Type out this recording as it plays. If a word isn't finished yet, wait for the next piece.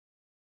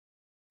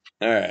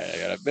Alright, I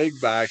got a big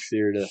box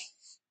here to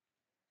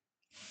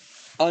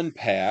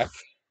unpack,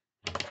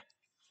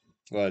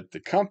 but the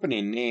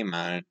company name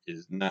on it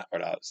is not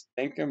what I was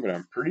thinking, but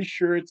I'm pretty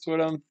sure it's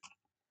what I'm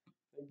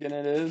thinking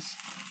it is.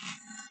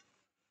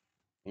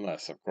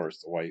 Unless, of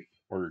course, the wife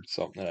ordered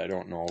something that I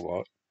don't know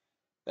about.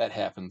 That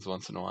happens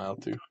once in a while,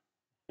 too.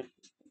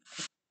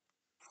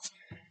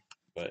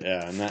 But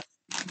yeah, I'm not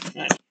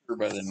sure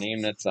by the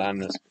name that's on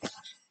this.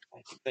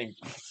 I think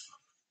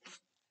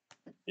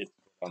it's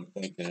what I'm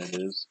thinking it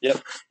is.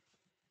 Yep.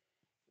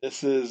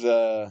 This is,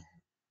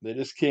 they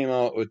just came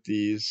out with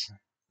these.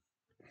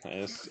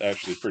 It's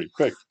actually pretty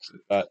quick.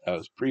 I thought I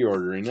was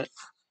pre-ordering it.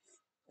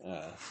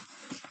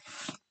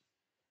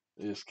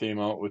 They just came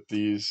out with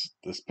these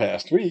this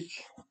past week.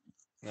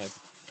 I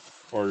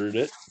ordered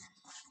it.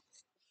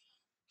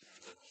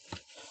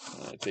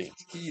 I think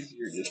it's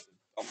easier just to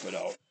dump it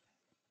out.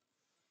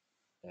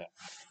 Yeah.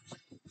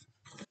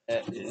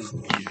 That is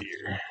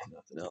easier.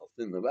 Nothing else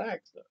in the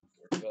back, so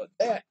don't worry about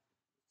that.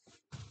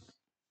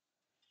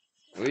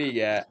 We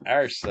got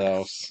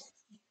ourselves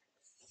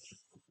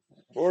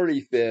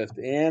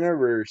 45th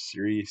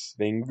anniversary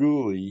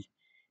Svengoolie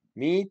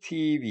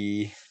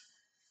MeTV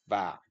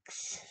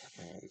box.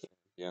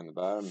 See on the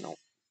bottom? No.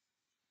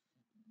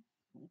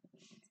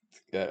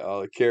 It's got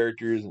all the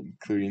characters,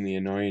 including the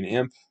annoying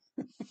imp.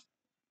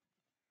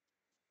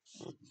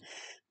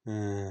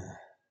 There's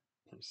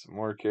some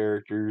more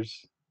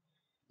characters.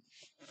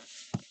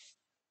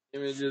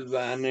 Images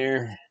on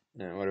there.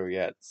 And what do we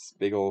got?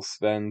 Big old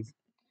Sven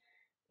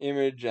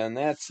image on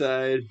that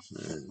side.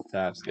 And the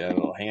top's got a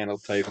little handle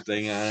type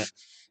thing on it.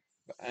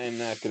 But I'm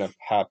not going to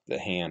pop the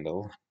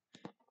handle.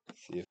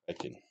 See if I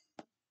can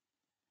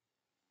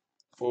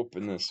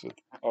open this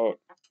without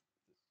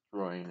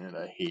destroying it.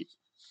 I hate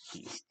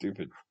these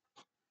stupid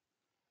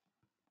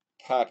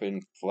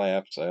popping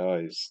flaps. I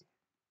always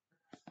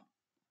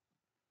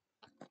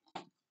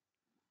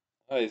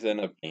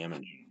end up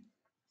damaging.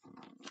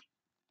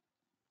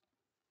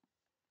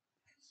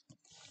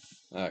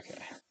 Okay.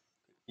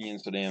 Being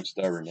so damn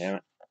stubborn, damn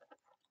it.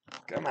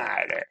 Come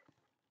on there.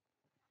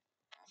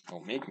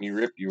 Don't make me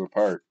rip you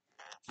apart.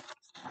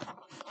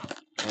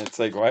 And it's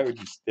like, why would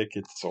you stick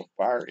it so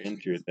far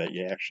into it that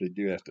you actually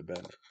do have to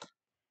bend it?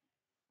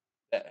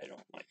 That I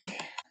don't like.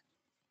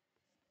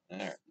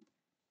 Alright.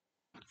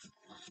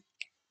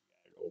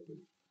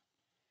 Open.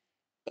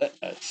 Let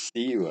us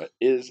see what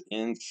is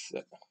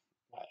inside.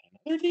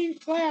 Another dang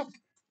flap.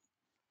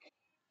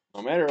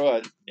 No matter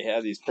what, they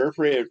have these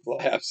perforated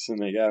flaps and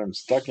they got them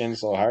stuck in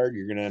so hard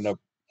you're going to end up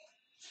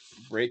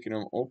breaking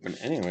them open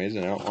anyways,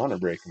 and I don't want to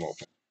break them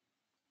open.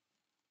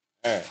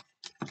 Alright.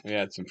 We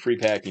got some free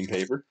packing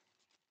paper.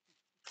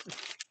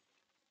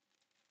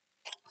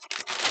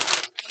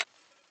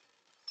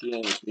 See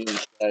anything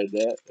inside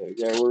that I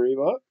gotta worry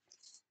about?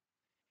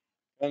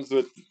 Comes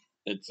with,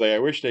 it's like, I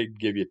wish they'd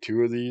give you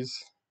two of these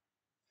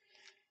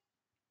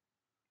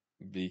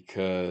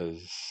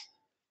because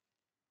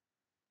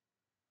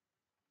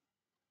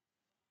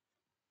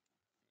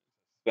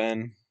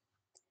Sven,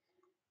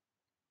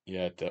 you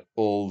got the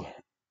old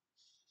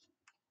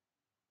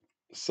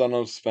son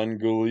of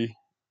Svengoolie,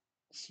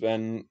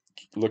 Sven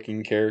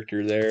looking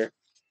character there,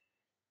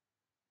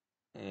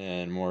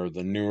 and more of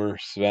the newer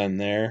Sven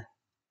there.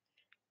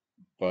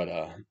 But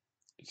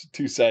it's a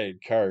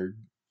two-sided card.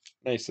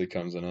 Nicely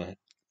comes in a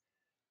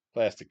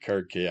plastic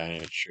card case. I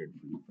mean, it should.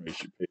 You probably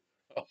should pay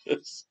for all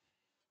this.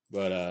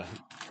 But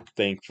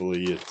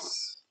thankfully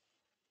it's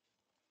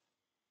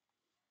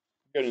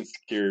good and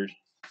secured.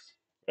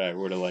 But I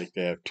would have liked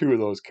to have two of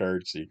those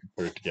cards so you can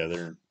put it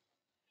together and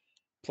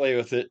play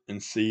with it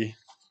and see.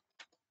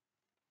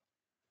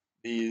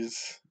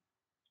 These,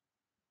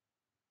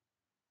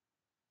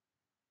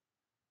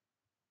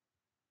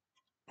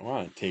 I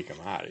want to take them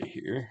out of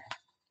here.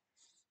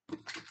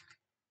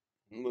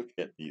 Look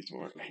at these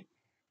more.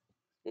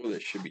 Oh, they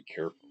should be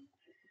careful.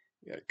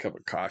 You got a cup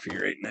of coffee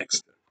right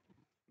next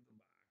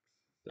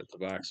to the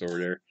box over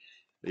there.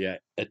 Yeah,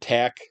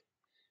 Attack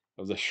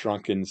of the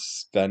Shrunken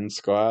Sven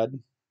Squad.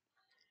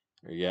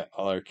 We got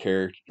all our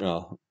characters.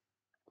 Well,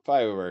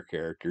 5 of our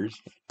characters.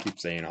 I keep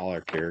saying all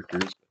our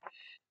characters.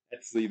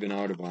 That's leaving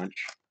out a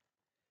bunch.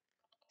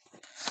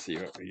 Let's see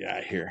what we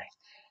got here.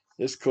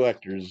 This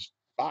collector's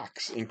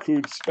box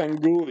includes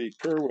Svengoolie,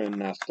 Kerwin,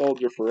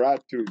 Nostalgia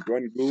Ferratu,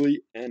 Gwengoolie,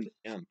 and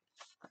Imp.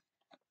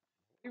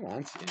 He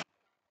wants it.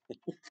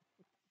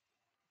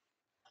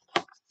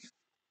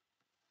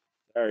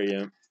 Sorry,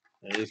 Imp.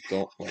 I just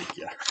don't like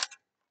you.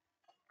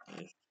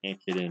 I just can't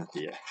get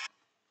into you.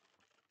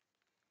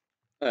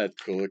 That's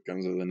cool. It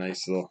comes with a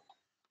nice little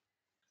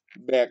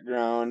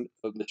background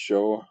of the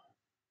show.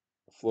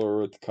 The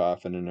floor with the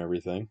coffin and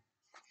everything.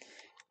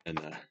 And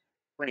the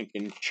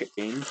Franken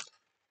chicken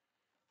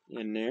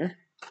in there.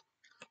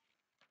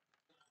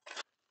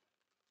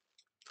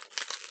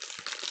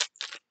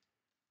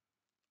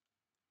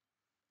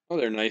 Oh,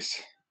 they're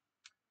nice.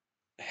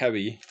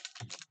 Heavy.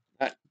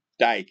 Not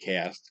die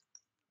cast,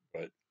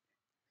 but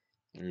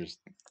there's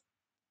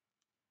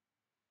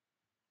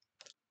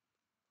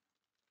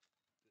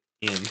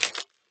in.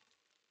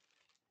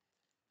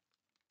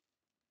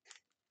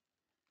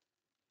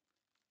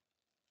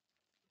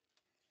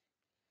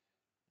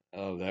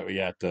 Oh, that we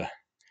got the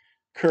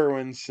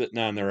Kerwin sitting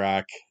on the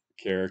rock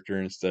character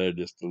instead of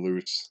just the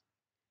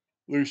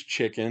loose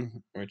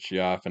chicken, which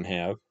you often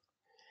have.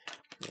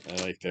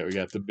 I like that we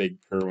got the big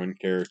Kerwin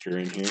character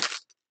in here.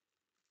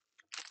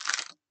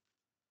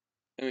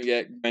 And we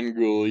got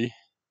Svengoolie.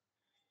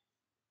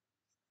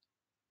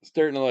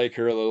 Starting to like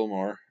her a little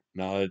more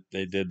now that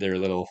they did their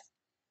little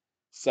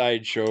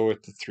sideshow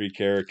with the three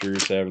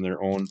characters having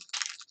their own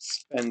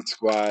Spend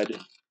Squad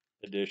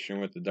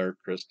edition with the Dark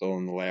Crystal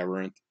and the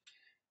Labyrinth.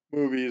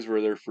 Movies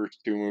were their first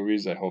two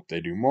movies. I hope they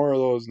do more of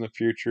those in the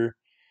future.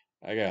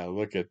 I gotta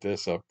look at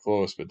this up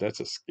close, but that's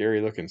a scary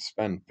looking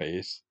Spend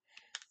face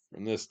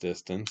from this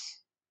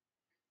distance.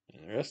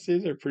 And the rest of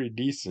these are pretty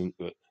decent,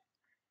 but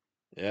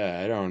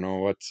yeah, I don't know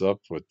what's up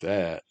with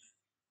that.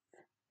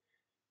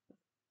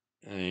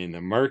 I mean,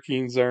 the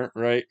markings aren't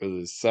right with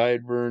the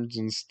sideburns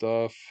and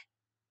stuff.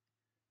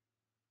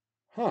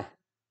 Huh,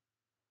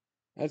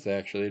 that's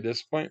actually a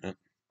disappointment.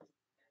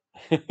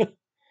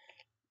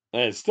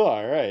 It's still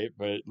alright,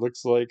 but it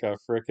looks like a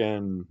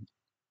frickin'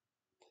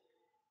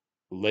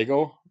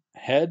 Lego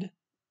head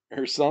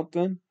or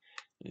something.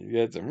 He's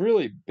got some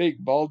really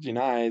big bulging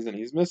eyes, and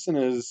he's missing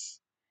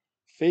his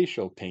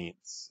facial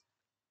paints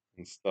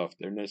and stuff.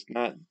 They're just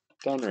not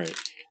done right.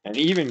 And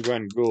even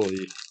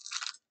Svengoolie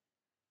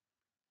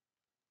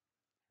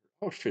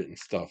outfit and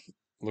stuff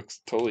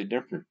looks totally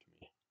different to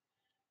me.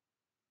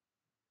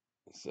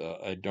 So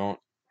I don't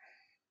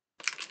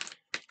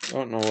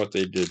know what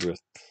they did with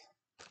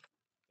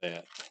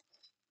that.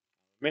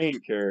 Main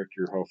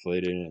character, hopefully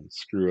they didn't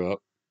screw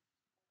up.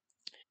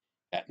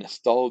 At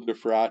Nostalgia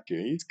Fratu.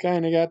 He's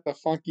kind of got the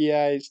funky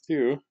eyes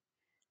too.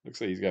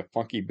 Looks like he's got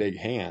funky big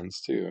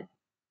hands too.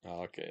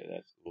 Oh, okay,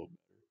 that's a little better.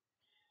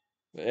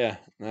 But yeah,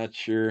 not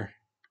sure.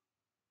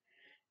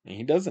 And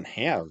he doesn't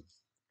have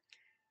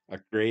a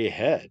gray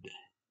head.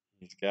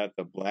 He's got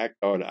the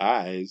blacked out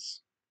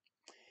eyes.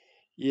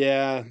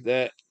 Yeah,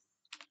 that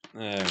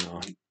I don't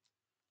know.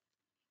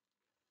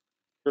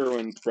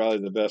 Kerwin's probably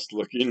the best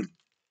looking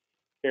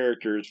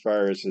character as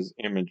far as his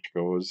image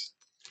goes.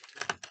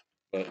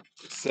 But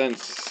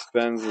since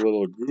Sven's a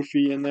little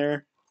goofy in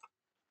there,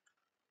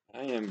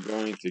 I am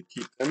going to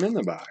keep them in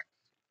the box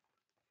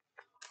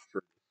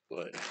for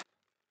display.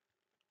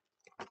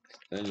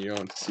 Then you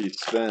don't see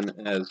Sven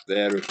as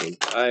bad with those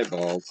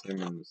eyeballs,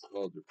 him and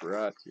Nostalgia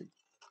Parati.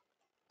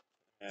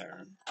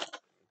 Yeah.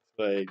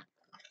 Like,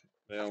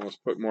 they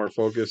almost put more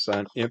focus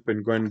on Imp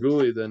and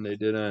Svengoolie than they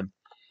did on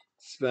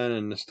Sven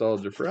and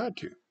Nostalgia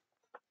Fratu.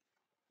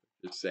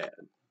 It's sad.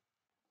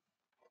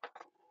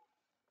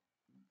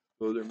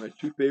 Those are my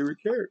two favorite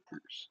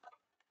characters.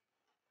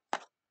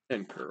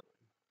 And Curly.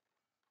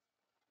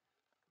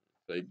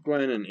 Like,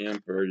 Gwen and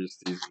Imp are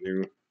just these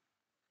new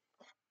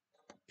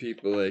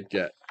people that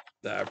get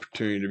the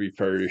opportunity to be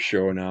part of the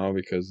show now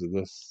because of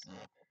this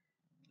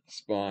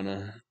spawn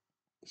of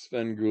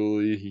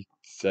Svengoolie. He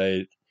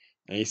said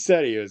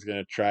he was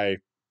going to try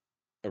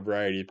a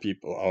variety of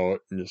people out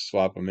and just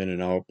swap them in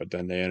and out, but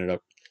then they ended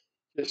up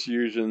just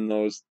using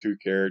those two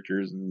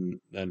characters and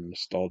then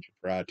Nostalgia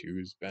Pratu,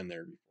 who's been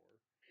there before.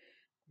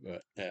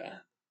 But yeah,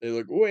 they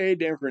look way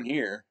different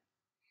here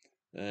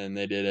than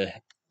they did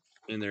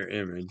in their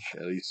image,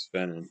 at least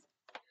Sven and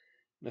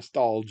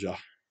Nostalgia.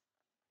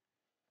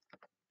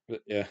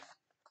 But yeah,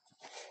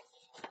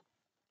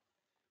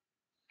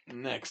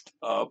 next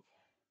up,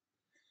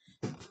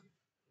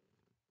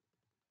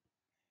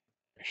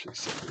 actually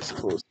set this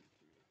close.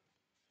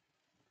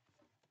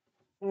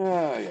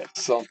 I got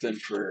something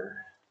for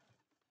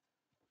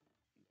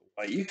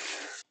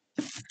wife.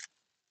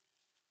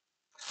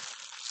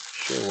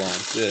 She'll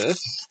want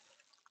this.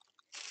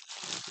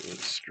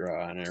 With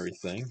straw and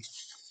everything.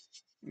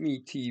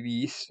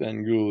 MeTV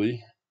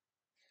Svengoolie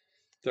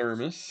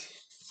thermos.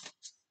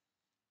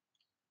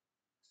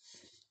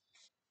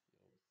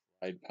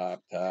 Side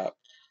pop top.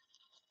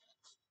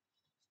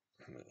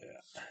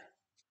 Yeah.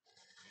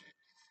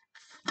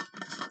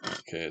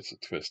 Okay, it's a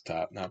twist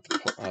top, not the.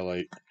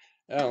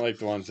 I don't like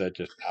the ones that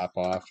just pop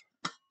off.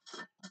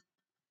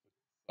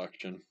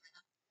 Suction.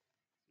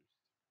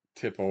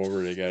 Tip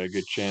over. They got a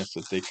good chance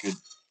that they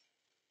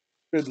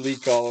could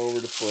leak all over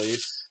the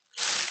place.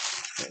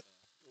 The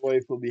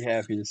wife will be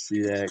happy to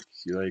see that.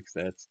 She likes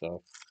that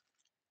stuff.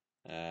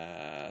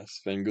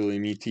 Svengoolie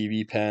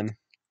MeTV pen.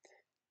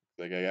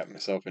 Like I got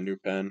myself a new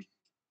pen.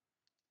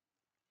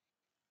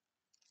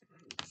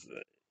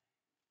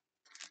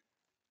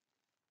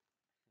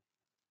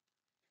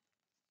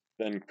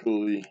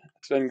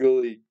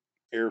 Svengoolie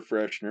air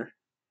freshener.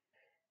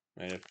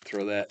 Might have to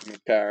throw that in the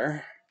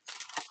car.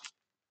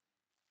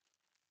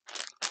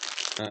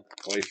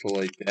 Wife will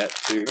like that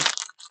too.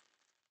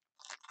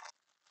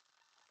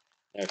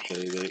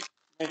 Actually, they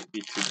might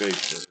be too big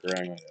for her.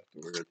 I might have to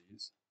wear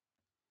these.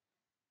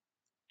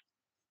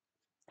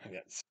 I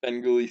got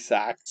Svengoolie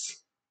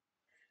socks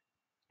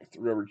with the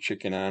rubber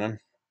chicken on them.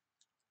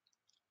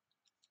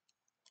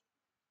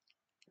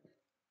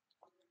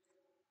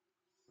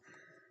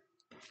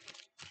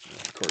 And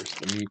of course,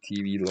 the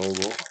MeTV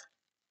logo.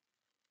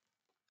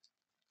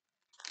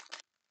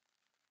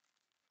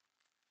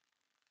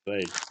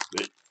 Like,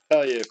 they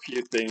tell you a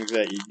few things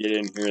that you get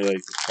in here,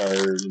 like the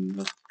card and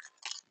the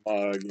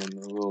mug and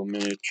the little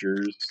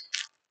miniatures,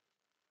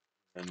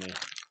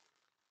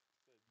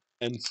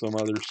 and some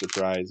other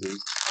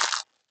surprises.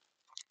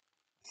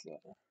 So,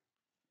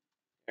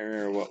 I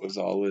remember what was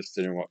all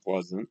listed and what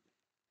wasn't.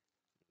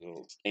 A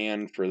little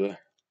stand for the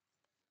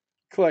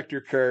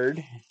collector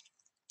card.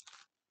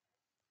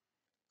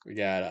 We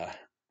got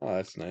oh,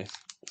 that's nice.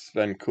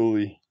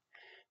 Svengoolie.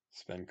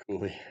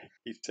 Svengoolie. I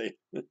keep saying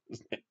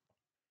his name.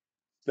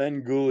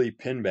 Svengoolie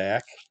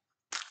pinback.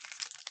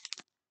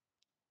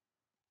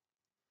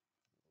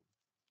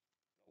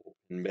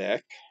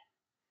 Pinback.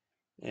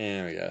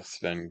 And we got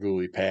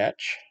Svengoolie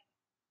patch.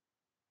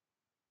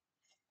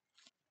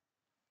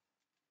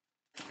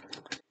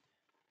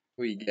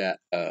 We got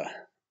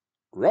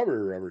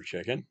rubber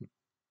chicken.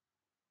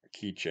 A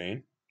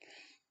keychain.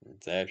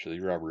 It's actually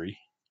rubbery.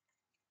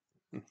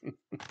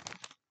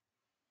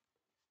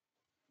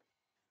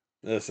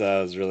 This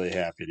I was really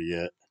happy to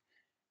get.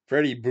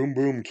 Freddy Boom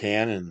Boom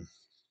Cannon.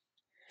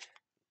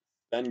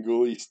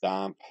 Svengoolie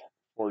Stomp.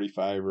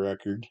 45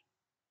 record.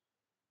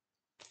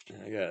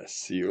 I gotta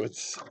see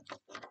what's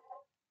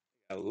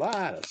a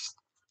lot of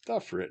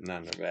stuff written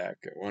on the back.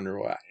 I wonder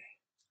why.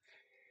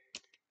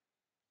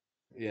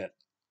 Yeah,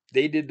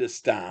 they did the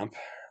stomp.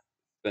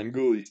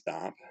 Svengoolie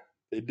Stomp.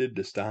 They did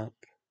the stomp.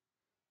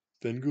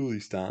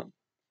 Svengoolie Stomp.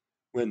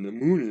 When the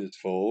moon is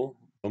full,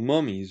 the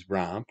mummies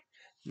romp.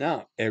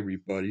 Now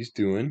everybody's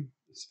doing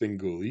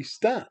Svengoolie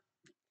Stomp.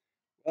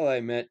 Well,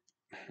 I went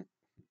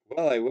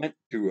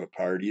to a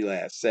party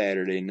last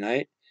Saturday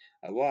night.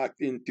 I walked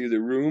into the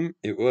room.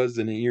 It was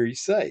an eerie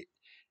sight.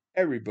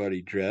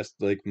 Everybody dressed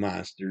like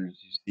monsters,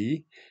 you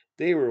see.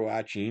 They were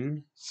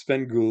watching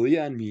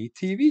Svengoolie on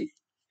MeTV.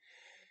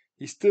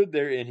 He stood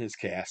there in his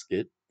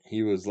casket.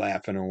 He was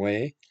laughing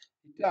away.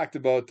 He talked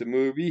about the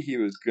movie he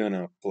was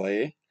gonna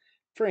play.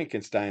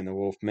 Frankenstein the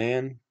Wolf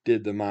Man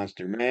did the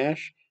monster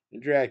mash,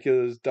 and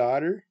Dracula's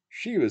daughter,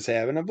 she was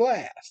having a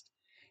blast.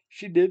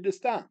 She did the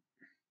stomp.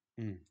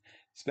 Mm.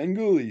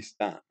 Svengoolie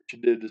Stomp. She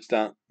did the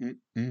stomp.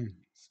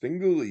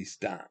 Svengoolie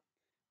Stomp.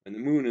 When the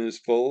moon is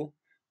full,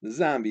 the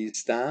zombies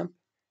stomp.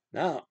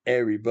 Now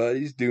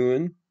everybody's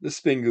doing the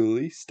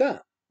Svengoolie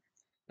Stomp.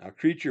 Now,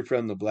 creature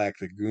from the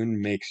Black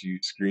Lagoon makes you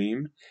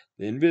scream.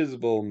 The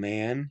invisible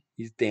man,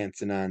 he's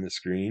dancing on the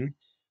screen.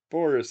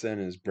 Boris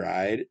and his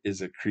bride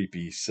is a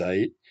creepy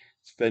sight.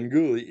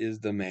 Svengoolie is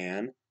the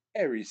man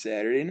every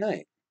Saturday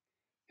night.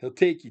 He'll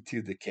take you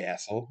to the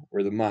castle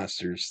where the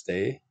monsters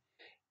stay.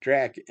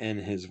 Drac and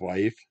his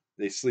wife,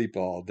 they sleep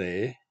all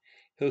day.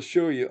 He'll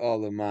show you all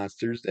the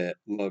monsters that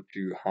love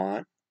to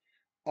haunt.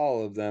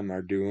 All of them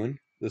are doing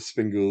the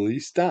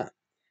Svengoolie Stomp.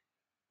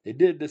 They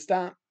did the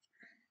stomp.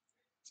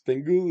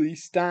 Svengoolie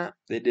Stomp.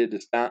 They did the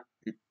stomp.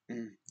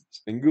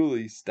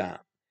 Svengoolie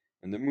Stomp.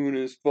 When the moon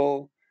is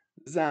full,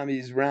 the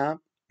zombies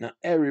romp. Now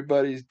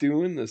everybody's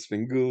doing the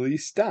Svengoolie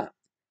Stomp.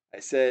 I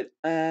said,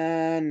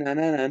 ah, na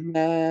na na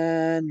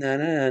na, na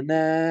na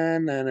na na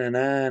na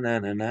na na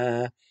na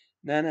na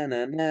na na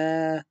na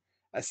na.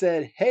 I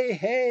said, hey,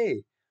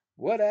 hey,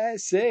 what I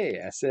say?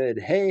 I said,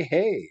 hey,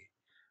 hey,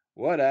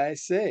 what I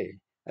say?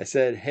 I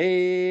said,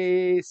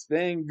 hey,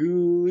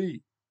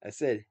 Svengoolie. I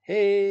said,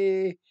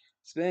 hey,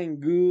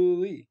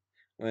 Svengoolie.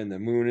 When the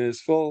moon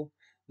is full,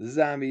 the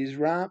zombies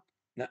romp.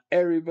 Now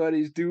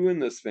everybody's doing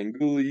the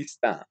Svengoolie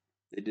Stomp.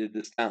 They did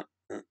the stomp.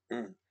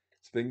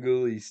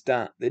 Svengoolie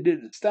Stomp. They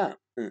did the stomp.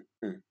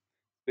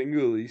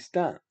 Svengoolie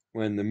Stomp.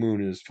 When the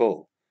moon is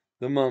full,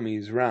 the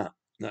mummies romp.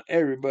 Now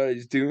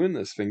everybody's doing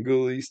the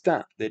Svengoolie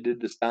Stomp. They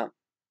did the stomp.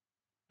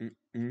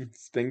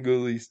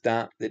 Svengoolie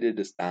Stomp. They did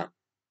the stomp.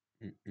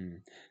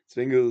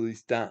 Svengoolie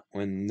Stomp.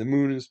 When the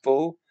moon is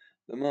full,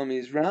 the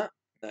mummies romp.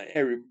 Now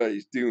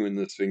everybody's doing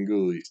the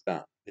Svengoolie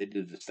Stomp. They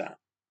did the stomp.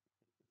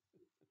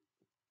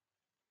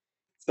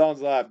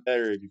 Sounds a lot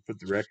better if you put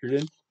the record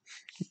in.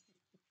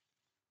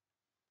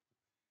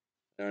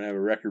 I don't have a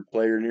record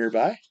player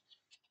nearby.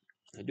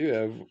 I do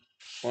have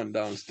one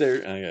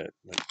downstairs. I got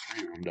like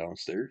 3 of them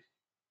downstairs.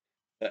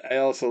 I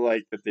also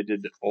like that they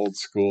did the old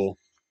school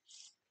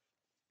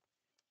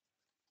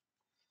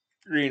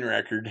green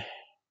record.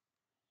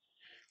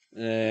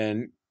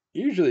 And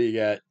usually you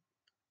got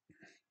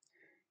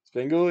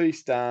Svengoolie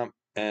Stomp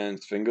and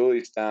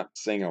Svengoolie Stomp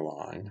Sing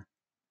Along.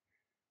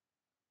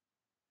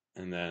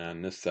 And then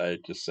on this side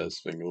it just says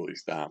Svengoolie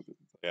Stomp.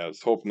 I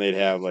was hoping they'd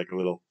have like a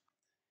little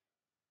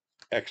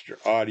extra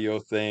audio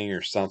thing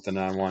or something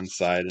on one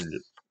side and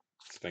just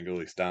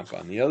Svengoolie Stomp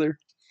on the other.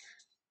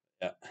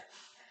 Yeah.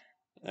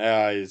 I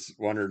always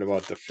wondered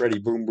about the Freddy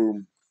Boom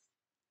Boom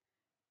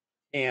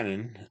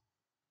Cannon.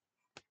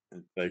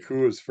 Like,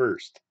 who was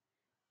first?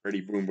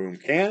 Freddy Boom Boom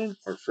Cannon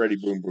or Freddy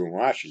Boom Boom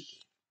Washington?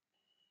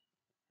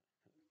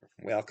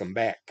 Welcome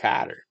back,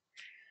 Cotter.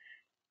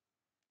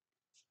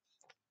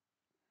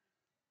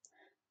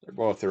 They're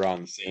both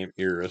around the same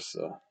era,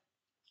 so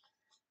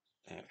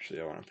actually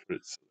I want to put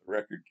it so the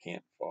record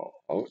can't fall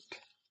out.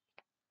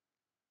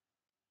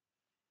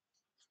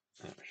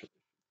 Actually,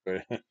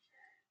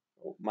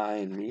 don't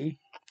mind me.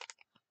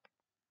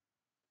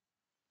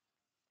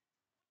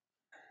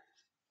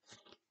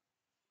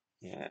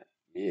 Yeah,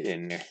 get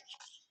in there.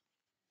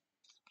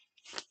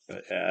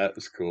 But yeah, it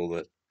was cool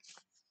that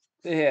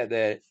they had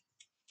that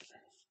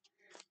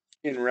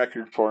in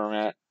record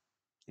format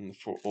in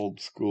the old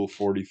school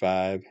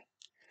 45.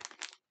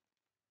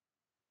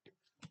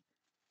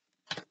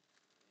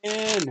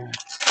 And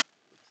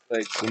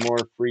like some more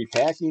free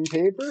packing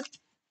paper.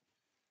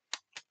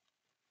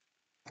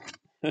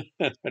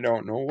 I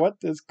don't know what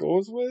this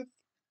goes with.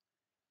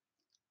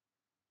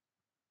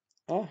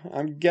 Oh,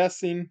 I'm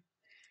guessing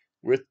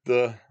with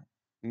the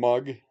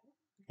mug,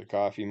 the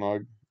coffee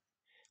mug,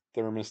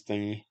 thermos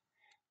thingy.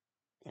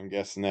 I'm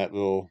guessing that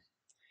little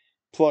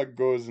plug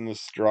goes in the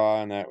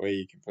straw, and that way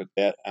you can put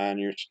that on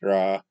your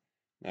straw.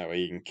 That way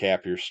you can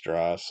cap your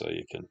straw so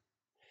you can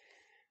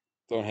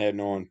don't have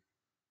no one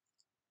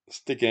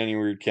sticking any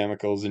weird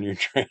chemicals in your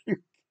drink,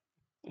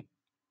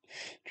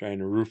 trying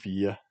to roofie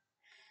you.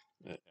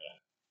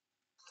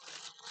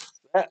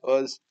 That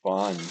was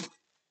fun.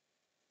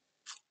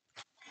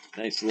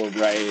 Nice little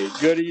variety of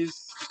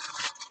goodies.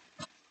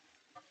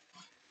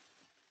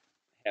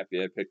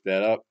 Happy I picked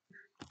that up.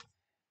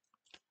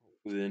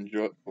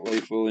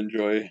 Wife will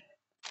enjoy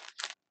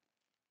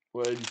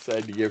what I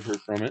decide to give her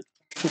from it.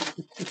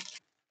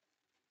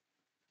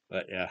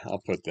 But yeah,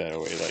 I'll put that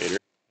away later.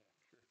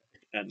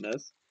 And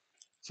this.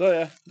 So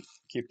yeah,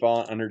 keep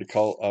following under the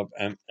call of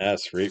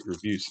MS. Rate,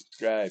 review,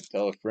 subscribe,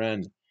 tell a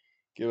friend.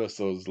 Give us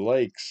those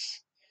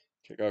likes.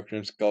 Check out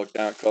Crimson Skull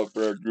Comic Club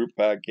for our group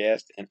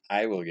podcast, and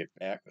I will get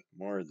back with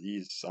more of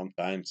these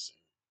sometime soon.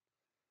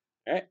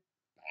 All right,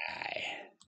 bye.